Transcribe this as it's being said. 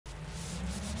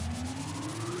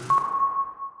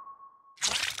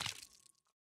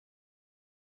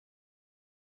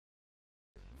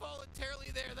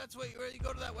momentarily there. That's where you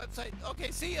go to that website.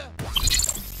 Okay, see ya.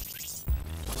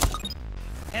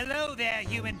 Hello there,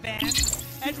 human fans,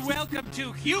 and welcome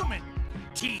to Human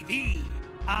TV.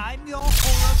 I'm your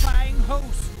horrifying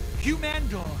host,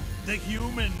 Humandor, the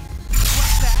Human.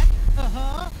 What's that?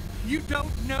 Uh-huh. You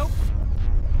don't know?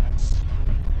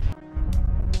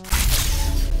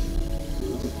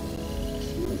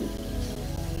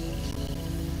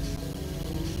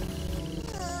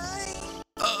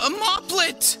 A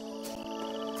moplet!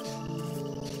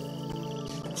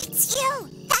 It's you,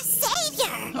 the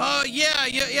savior!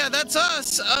 Yeah, that's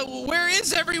us. Where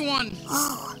is everyone?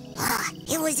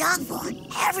 It was awful.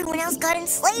 Everyone else got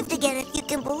enslaved again, if you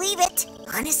can believe it.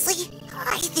 Honestly,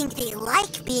 I think they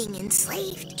like being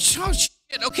enslaved. Oh, shit.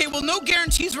 Okay, well, no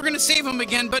guarantees we're gonna save them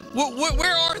again, but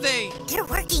where are they? They're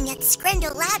working at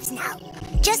Skrendel Labs now,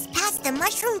 just past the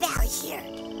Mushroom Valley here.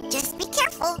 Just be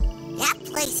careful. That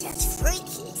place is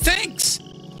freaky. Thanks!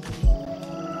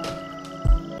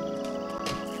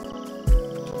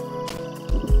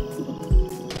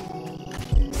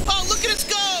 Oh, look at us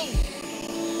go!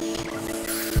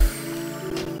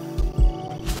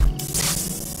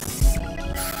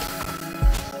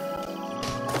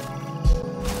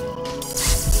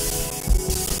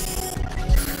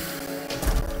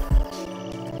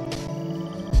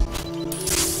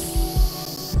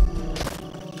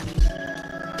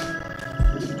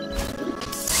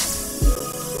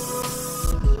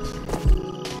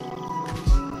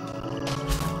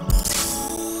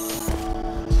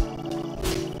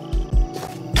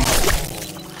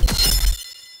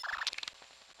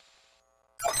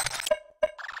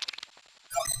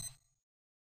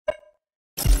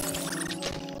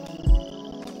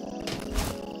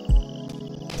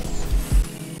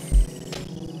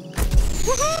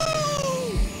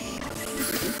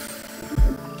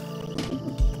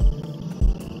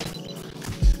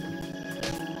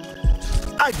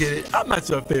 I get it. I'm not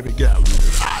your favorite gal.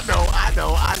 I know.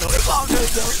 It's all good,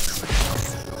 though.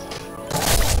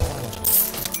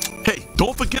 Hey,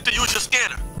 don't forget to use your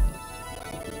scanner.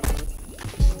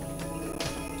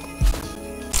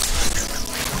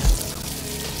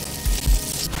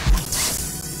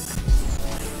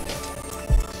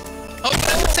 Oh, you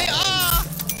didn't say ah!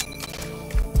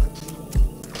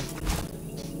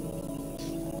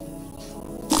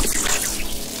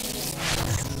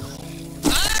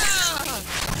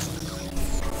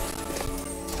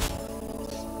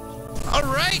 All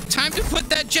right, time to put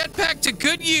that jetpack to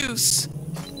good use.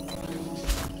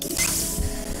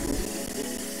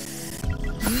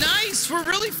 Nice, we're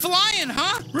really flying,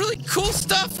 huh? Really cool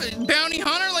stuff, Bounty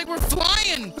Hunter, like we're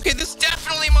flying. Okay, this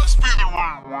definitely must be the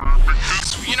one,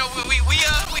 because, you know,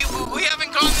 we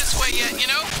haven't gone this way yet, you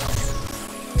know?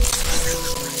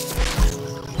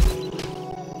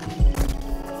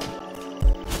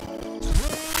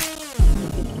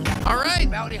 All right.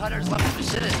 Bounty Hunter's left the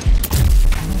vicinity.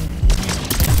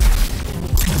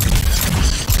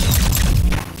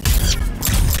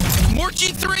 More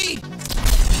G3!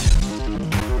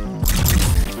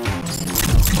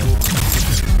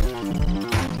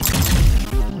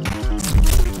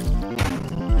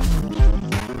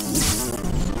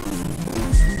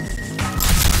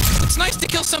 It's nice to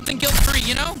kill something guilt-free,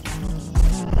 you know?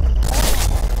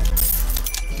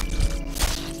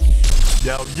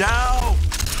 Yo!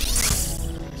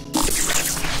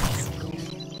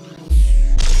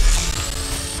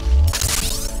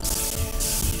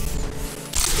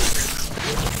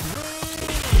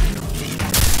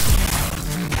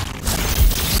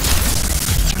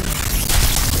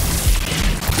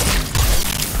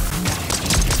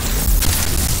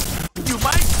 You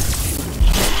might.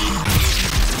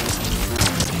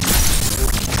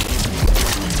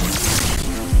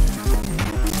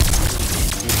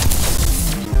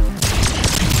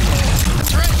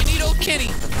 That's right, you need old Kenny.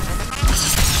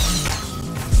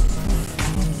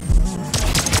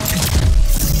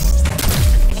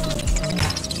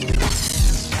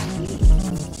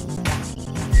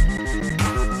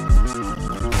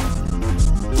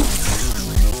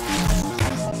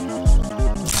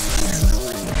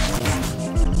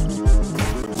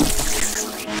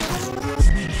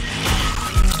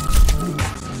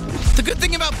 The good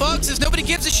thing about bugs is nobody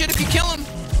gives a shit if you kill them.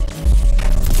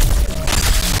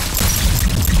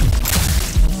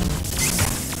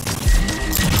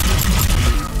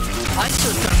 I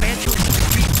took the Metro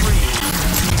G3.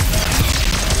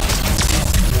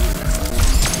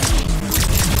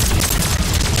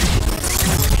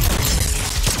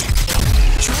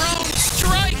 Drone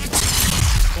strike!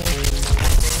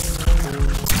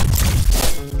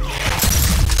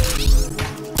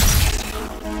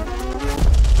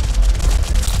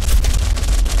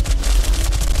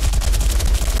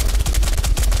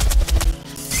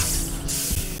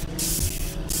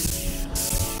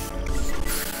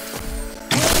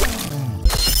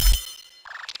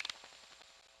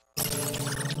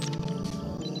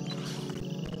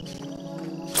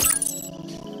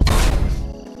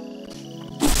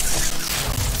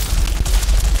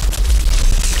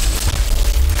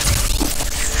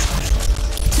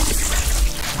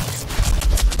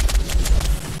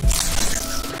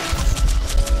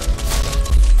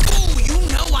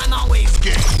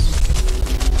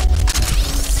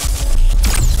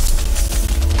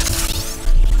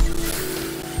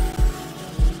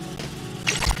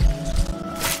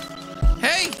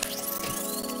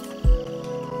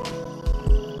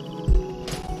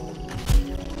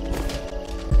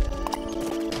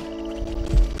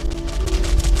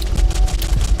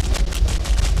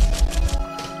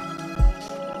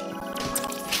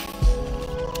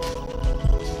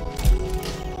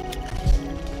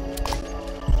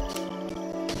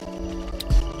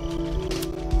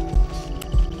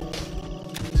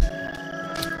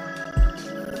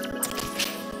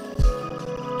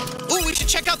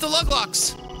 check out the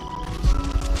Lugloxes.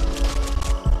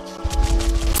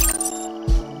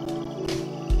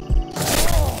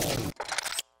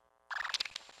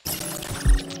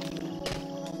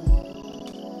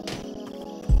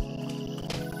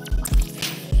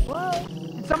 Whoa!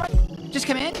 Did someone just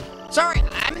come in? Sorry,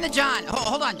 I'm in the John.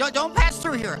 Hold on. Don't pass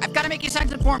through here. I've got to make you sign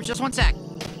some forms. Just one sec.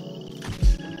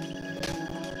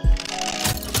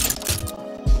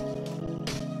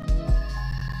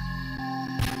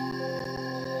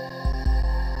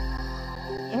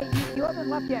 Hey, you haven't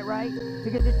left yet, right?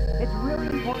 Because it's really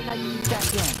important that you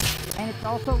check in. And it's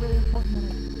also really important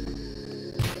that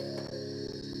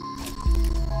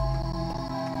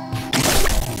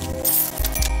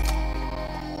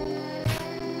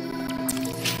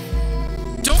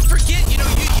Don't forget, you know,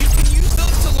 you can use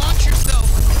those to launch yourself.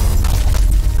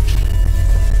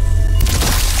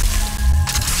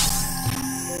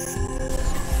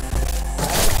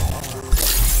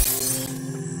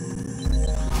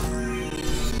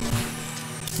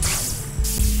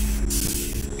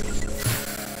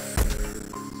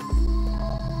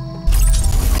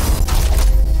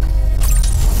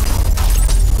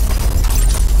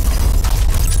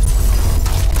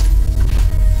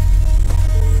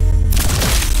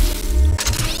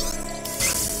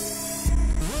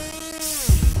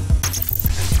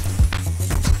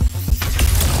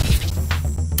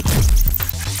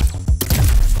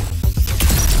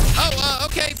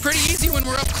 Okay, pretty easy when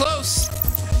we're up close.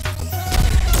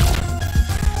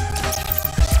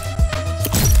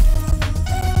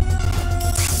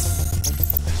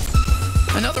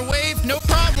 Another wave, no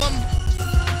problem.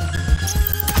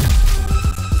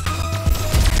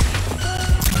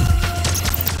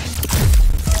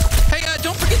 Hey,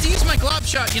 don't forget to use my glob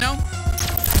shot, you know?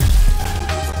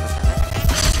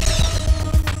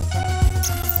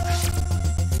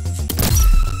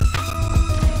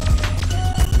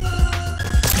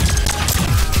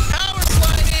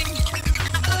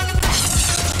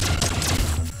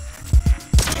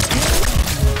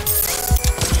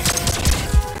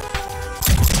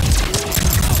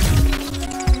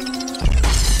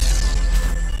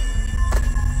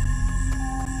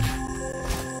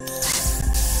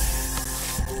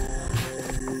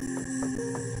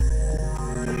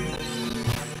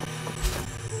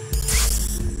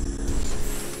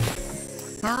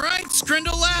 All right,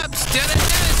 Skrendel Labs, dead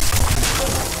ahead.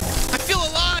 I feel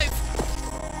alive.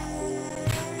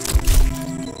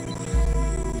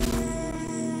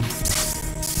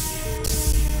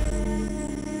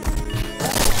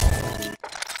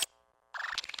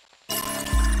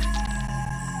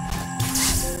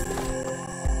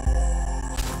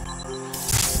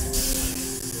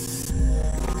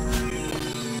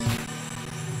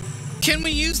 Can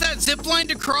we use that zip line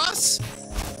to cross?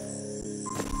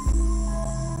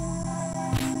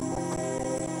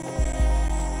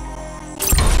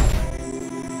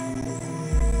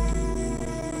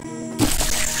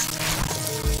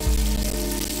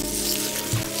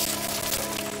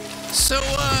 So,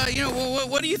 you know,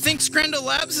 what do you think Skrendel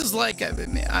Labs is like? I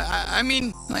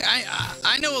mean, like,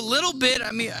 I know a little bit.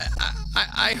 I mean,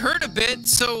 I heard a bit,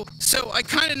 so I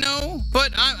kind of know.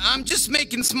 But I'm just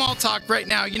making small talk right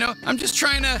now. You know, I'm just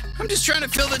trying to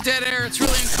fill the dead air. It's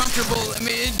really uncomfortable. I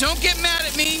mean, don't get mad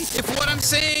at me if what I'm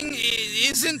saying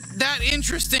isn't that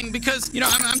interesting, because you know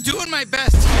I'm doing my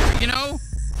best here. You know.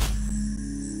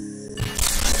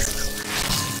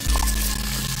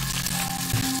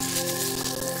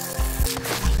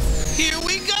 Here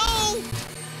we go!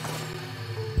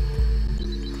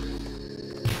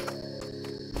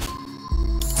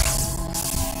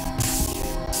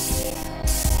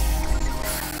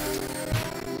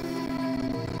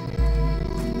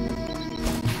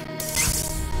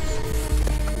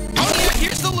 Oh yeah,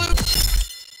 here's the loot!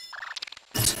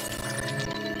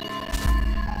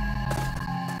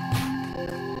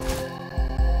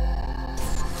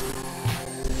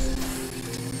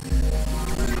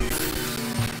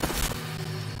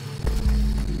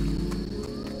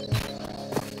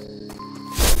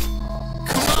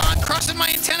 Crossing my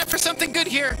antenna for something good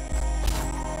here.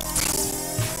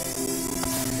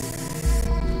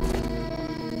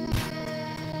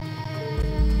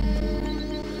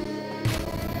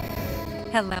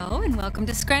 Hello and welcome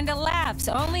to Skrendel Labs.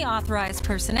 Only authorized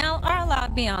personnel are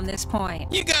allowed beyond this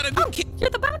point. You gotta be You're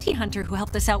the bounty hunter who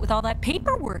helped us out with all that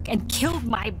paperwork and killed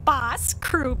my boss,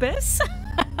 Krubus.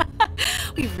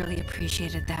 We really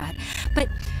appreciated that. But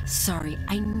sorry,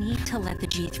 I need to let the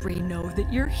G3 know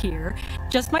that you're here.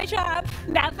 Just my job,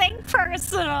 nothing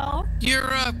personal.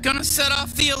 You're gonna set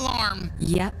off the alarm.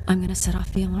 Yep, I'm gonna set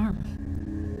off the alarm.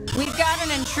 We've got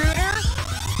an intruder.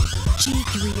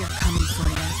 G3 are coming for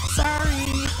you.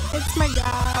 Sorry, it's my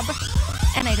job.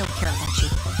 And I don't care about you.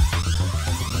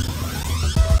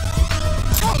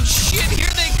 Oh shit, here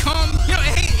they come. You know,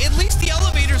 hey, at least the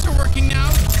elevators are working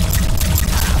now.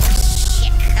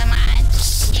 Shit, come on,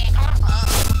 shit.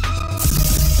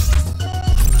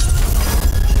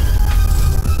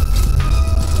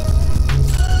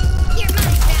 You're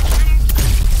mine, Gatlian.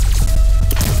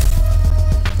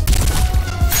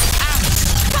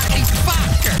 Fucking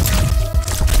fucker!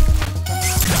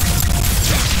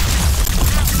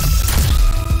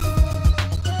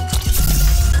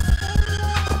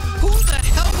 Who the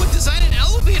hell would design an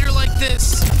elevator like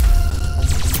this?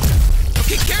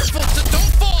 Okay, careful,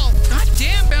 don't fall. God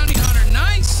damn, Bounty Hunter,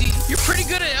 nice. You're pretty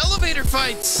good at elevator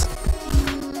fights.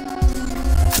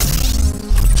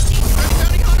 Right,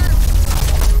 Bounty Hunter?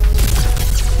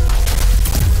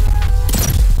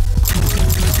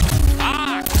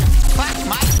 Ah! Fuck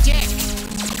my dick!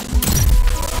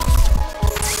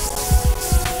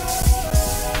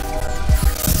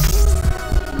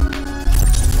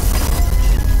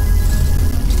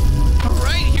 All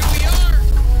right, here we are.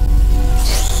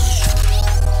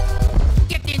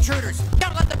 Get the intruders!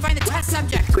 Don't let them find the test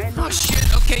subject! Oh shit.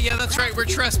 Okay, yeah, that's right. We're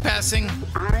trespassing. Shit.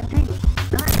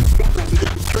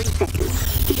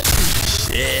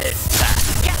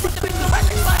 Get them into the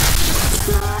weapons lab!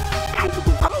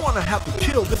 I don't want to have to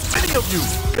kill this many of you.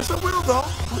 Yes, I will, though.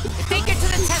 If they get to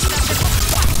the test subject,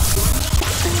 what?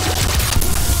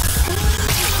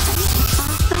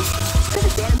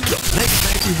 Next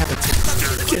time you have a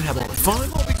test. You can't have all the fun.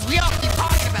 Because we all keep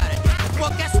talking about it.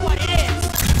 Well, guess what it is?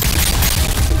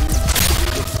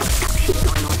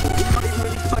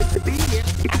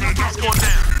 It's going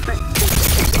down. Hey,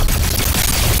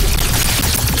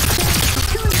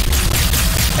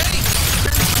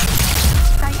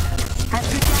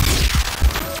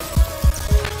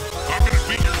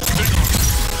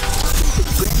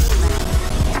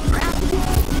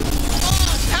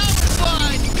 oh, power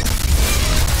slide.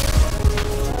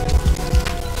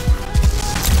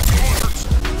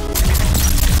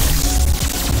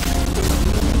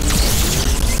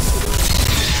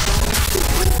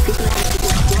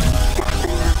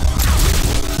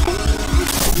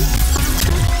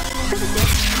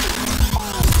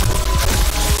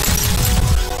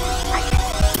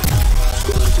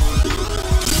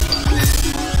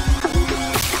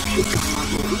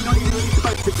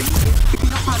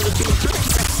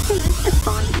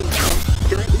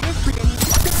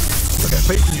 I got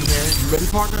faith in you, man. You ready,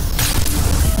 partner?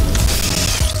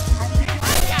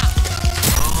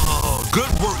 Oh, good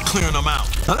work clearing them out.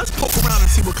 Now let's poke around and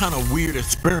see what kind of weird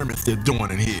experiments they're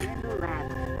doing in here.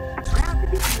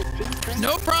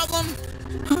 No problem.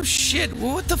 Oh shit,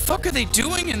 what the fuck are they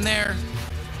doing in there?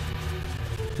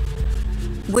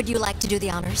 Would you like to do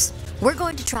the honors? We're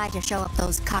going to try to show up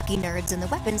those cocky nerds in the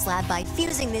weapons lab by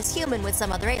fusing this human with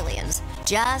some other aliens.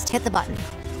 Just hit the button.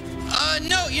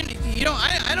 No, you know,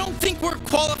 I don't think we're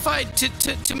qualified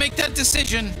to make that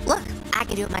decision. Look, I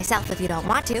can do it myself if you don't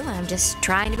want to. I'm just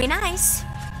trying to be nice.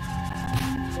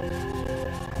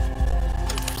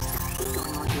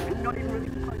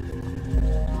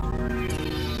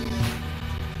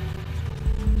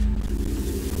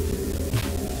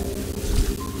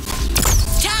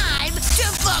 Time to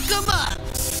fuck 'em up!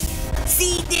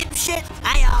 See, dipshit?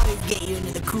 I always get you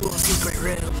into the cool secret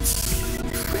rooms.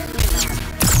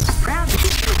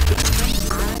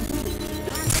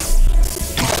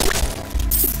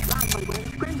 The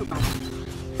Skrendel brothers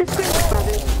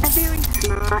are very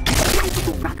smart and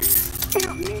capable brothers. They're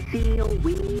not messy or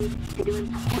weird. They do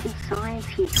important science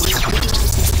here to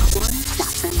improve one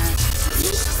stuff and have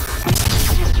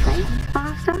trading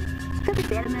faster for the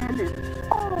betterment of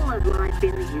all of life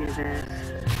in the universe.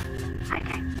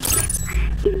 Okay,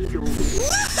 it is all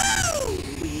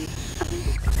weird.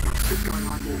 Something's got stuff going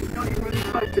on here. Not even really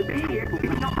supposed to be here.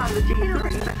 It's not part of the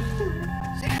G3.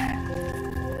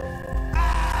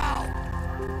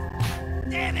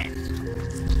 Damn it!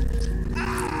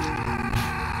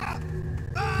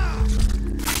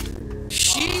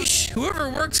 Sheesh, whoever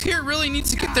works here really needs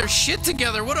to get their shit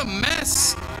together. What a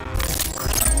mess.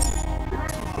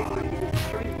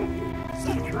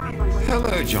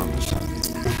 Hello, Jonathan.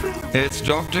 It's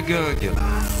Dr. Gatlian.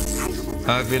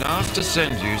 I've been asked to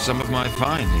send you some of my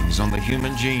findings on the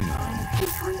human genome.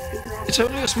 It's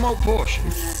only a small portion,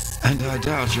 and I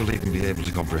doubt you'll even be able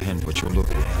to comprehend what you're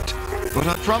looking at. But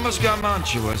I promised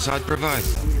Garmantuous I'd provide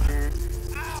them.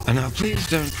 And now please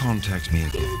don't contact me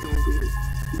again.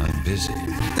 I'm busy.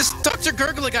 This Dr.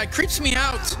 Gurgler guy creeps me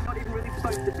out.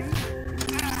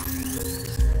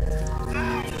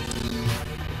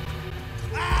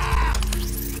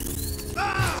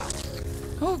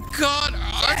 Oh God,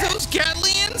 are those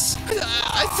Gatlians?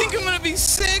 I think I'm gonna be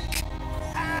sick.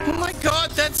 Oh my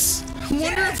God, that's... I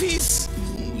wonder if he's...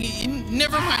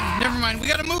 Never mind. We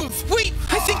gotta move. Wait,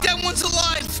 I think that one's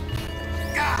alive.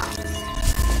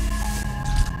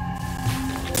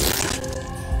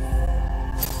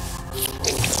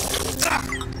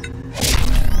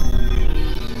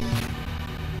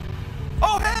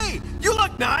 Oh, hey, you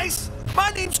look nice. My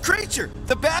name's Creature.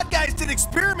 The bad guys did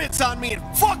experiments on me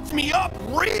and fucked me up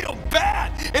real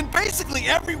bad in basically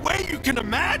every way you can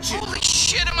imagine. Holy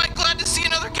shit, am I glad to see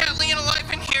another Gatlian alive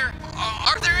in here.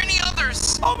 Are there any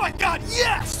others? Oh my God,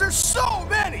 yes, there's so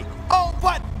many. Oh,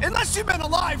 but unless you've been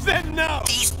alive, then no.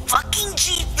 These fucking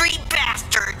G3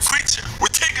 bastards. Creature, we're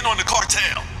taking on the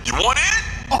cartel. You want in?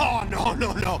 Oh,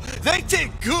 no. They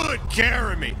take good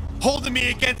care of me. Holding me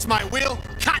against my will,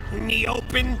 cutting me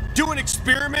open, doing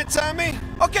experiments on me.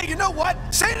 Okay, you know what?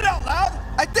 Saying it out loud,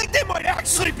 I think they might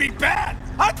actually be bad.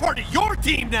 I'm part of your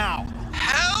team now.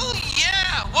 Hell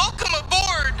yeah! Welcome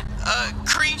aboard,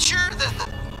 Creature.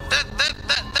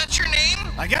 That's your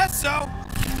name? I guess so.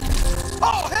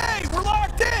 Oh, hey, we're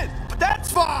locked in. But that's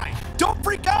fine. Don't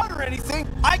freak out or anything.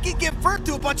 I can give birth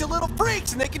to a bunch of little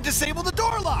freaks and they can disable the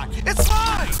door lock. It's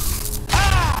fine.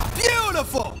 Ah,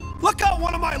 beautiful. Look how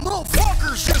one of my little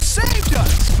fuckers just saved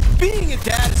us! Being a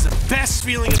dad is the best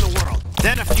feeling in the world.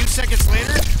 Then a few seconds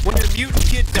later, when your mutant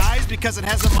kid dies because it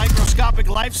has a microscopic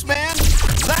lifespan,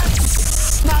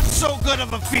 that's not so good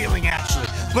of a feeling, actually.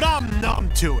 But I'm numb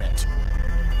to it.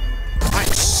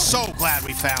 I'm so glad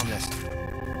we found this.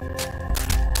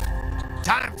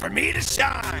 Time for me to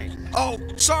shine! Oh,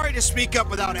 sorry to speak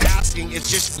up without asking. It's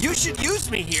just, you should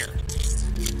use me here.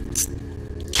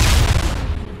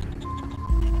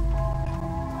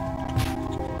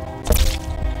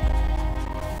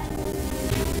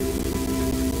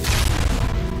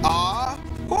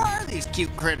 Who are these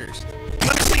cute critters?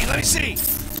 Let me see.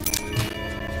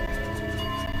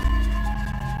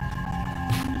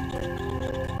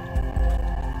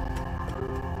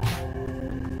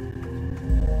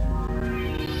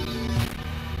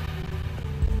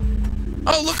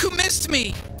 Oh, look who missed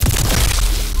me.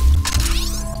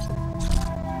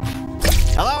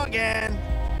 Hello again.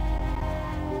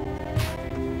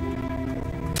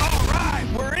 All right,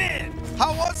 we're in.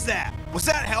 How was that? Was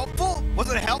that helpful?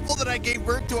 Was it helpful that I gave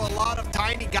birth to a lot of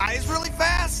tiny guys really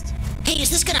fast? Hey, is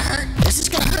this gonna hurt? Is this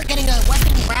gonna hurt getting a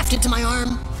weapon grafted to my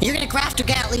arm? You're gonna graft a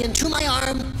Gatlian to my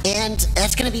arm, and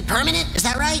that's gonna be permanent? Is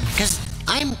that right? Because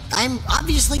I'm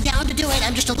obviously down to do it.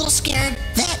 I'm just a little scared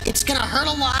that it's gonna hurt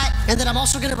a lot, and that I'm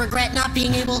also gonna regret not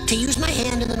being able to use my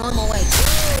hand in the normal way.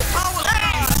 Oh,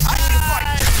 hey! I need a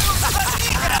fight.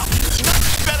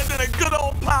 Nothing better than a good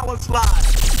old power slide.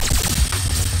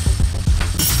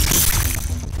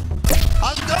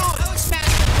 I'm going. Oh, smash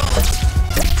the bullets.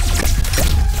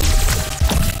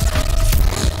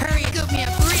 Hurry, give me a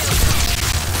real.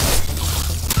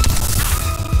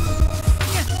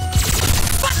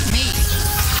 Fuck me.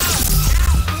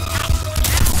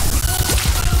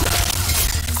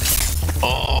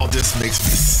 Oh, this makes me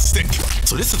sick.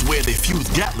 So this is where they fuse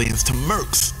Gatlians to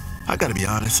mercs. I gotta be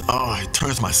honest. Oh, it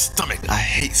turns my stomach. I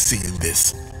hate seeing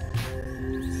this.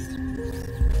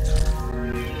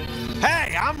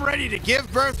 Hey, I'm ready to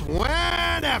give birth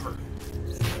whenever.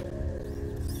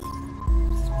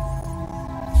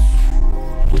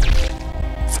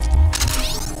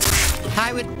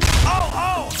 I would...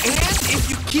 Oh, and if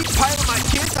you keep piling my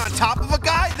kids on top of a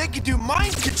guy, they can do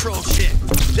mind control shit.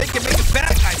 They can make a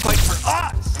bad guy fight for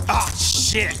us. Oh,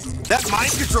 shit. That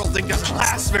mind control thing doesn't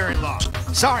last very long.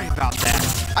 Sorry about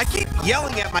that. I keep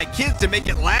yelling at my kids to make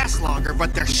it last longer,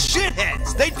 but they're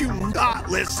shitheads. They do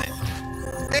not listen.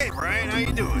 Hey, Brian, how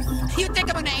you doing? You think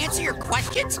I'm gonna answer your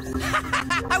questions?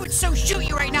 I would so shoot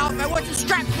you right now if I wasn't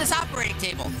strapped to this operating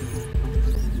table.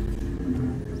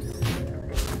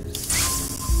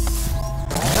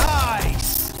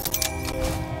 Nice!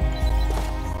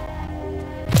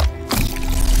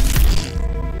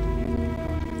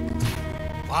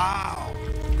 Wow.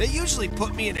 They usually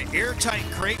put me in an airtight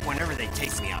crate whenever they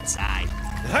take me outside.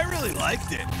 I really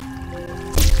liked it.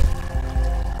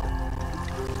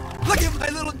 Look at my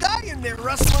little guy in there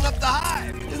rustling up the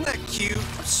hive. Isn't that cute?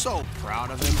 I'm so proud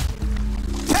of him.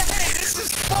 Hey, this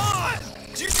is fun!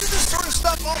 Do you do this sort of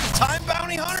stuff all the time,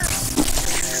 Bounty Hunter?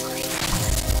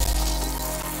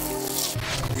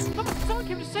 Someone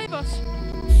came to save us.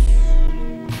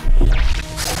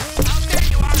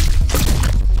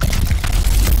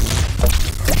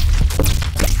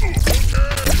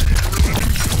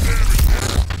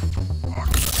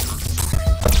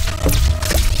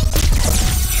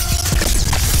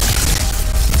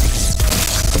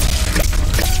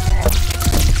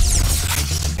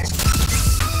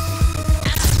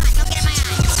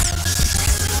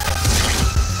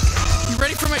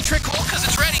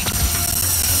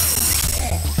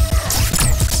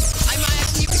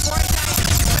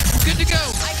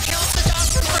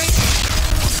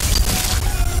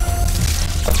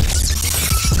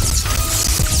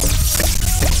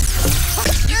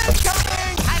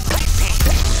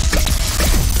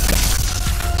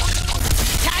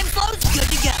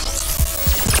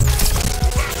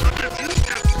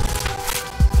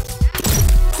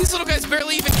 These little guys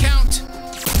barely even count.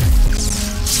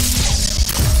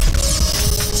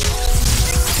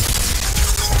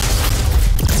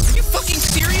 Are you fucking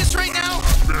serious right now?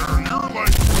 Man, you're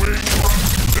like way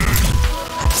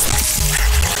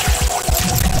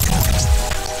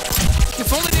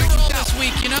If only they were all this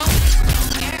week, you know?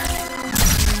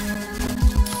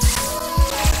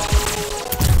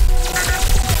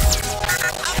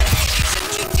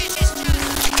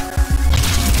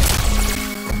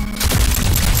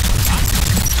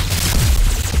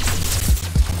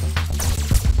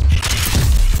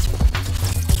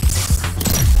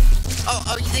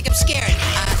 Oh, you think I'm scared?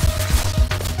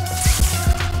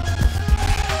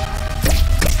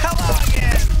 Hello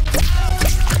again!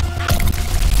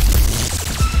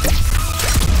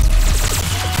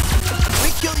 We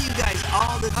kill you guys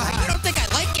all the time. You don't think I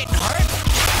like getting hurt?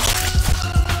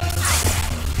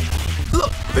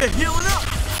 Look, they're healing up.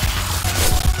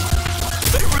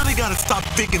 They really gotta stop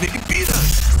thinking they can beat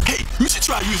us. Hey, we should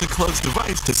try using Club's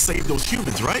device to save those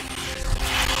humans, right?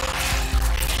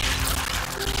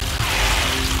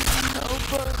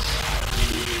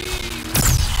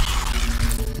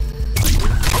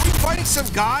 Are we fighting some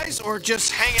guys or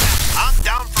just hanging out? I'm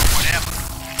down for whatever.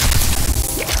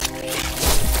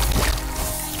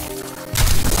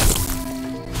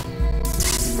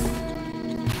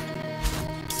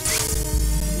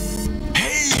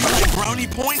 Hey, you like brownie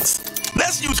points?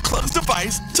 Let's use Club's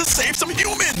device to save some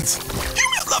humans.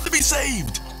 Humans love to be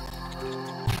saved.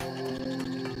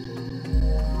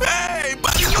 Hey,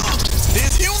 buddy, look!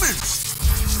 There's humans!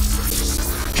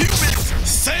 Humans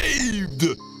saved!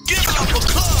 Give it up for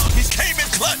Club! He came in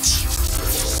clutch!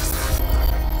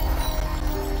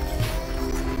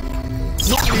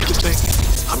 No need to thank me.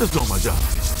 I'm just doing my job.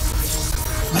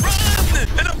 Run!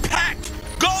 In a pack!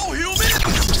 Go, humans!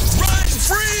 Run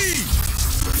free!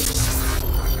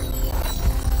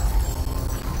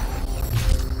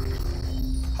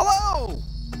 Hello!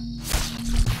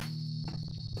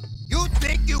 You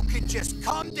think you can just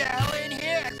come down in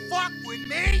here and fuck with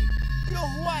me? You know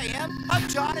who I am? I'm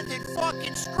Jonathan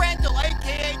fucking Skrendel,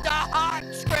 aka the hot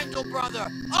Skrendel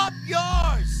brother. Up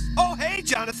yours! Oh, hey,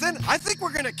 Jonathan. I think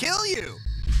we're gonna kill you.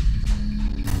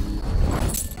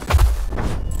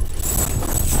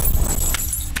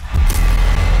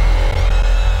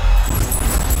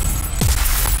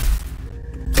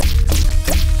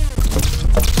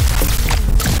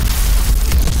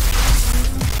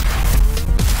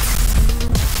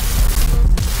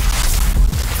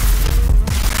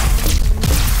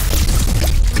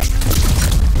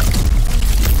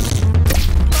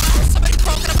 Somebody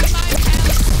broke up in my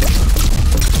house.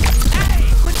 Hey,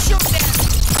 quit shooting at me.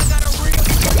 I got a real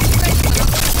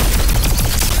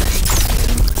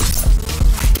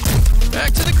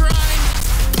Back to the grind.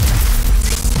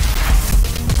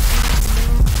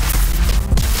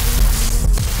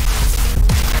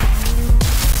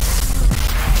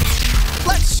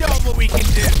 Let's show them what we can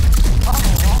do. Oh,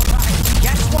 all right.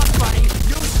 Guess what, buddy?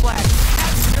 Newsflash.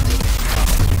 Absolutely.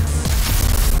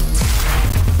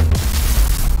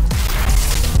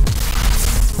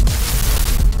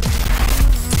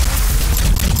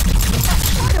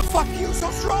 Why the fuck are you so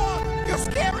strong? You're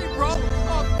scary, bro.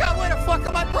 Oh, God, where the fuck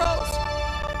are my bros?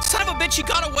 Son of a bitch, you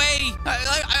got away.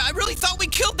 I really thought we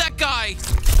killed that guy.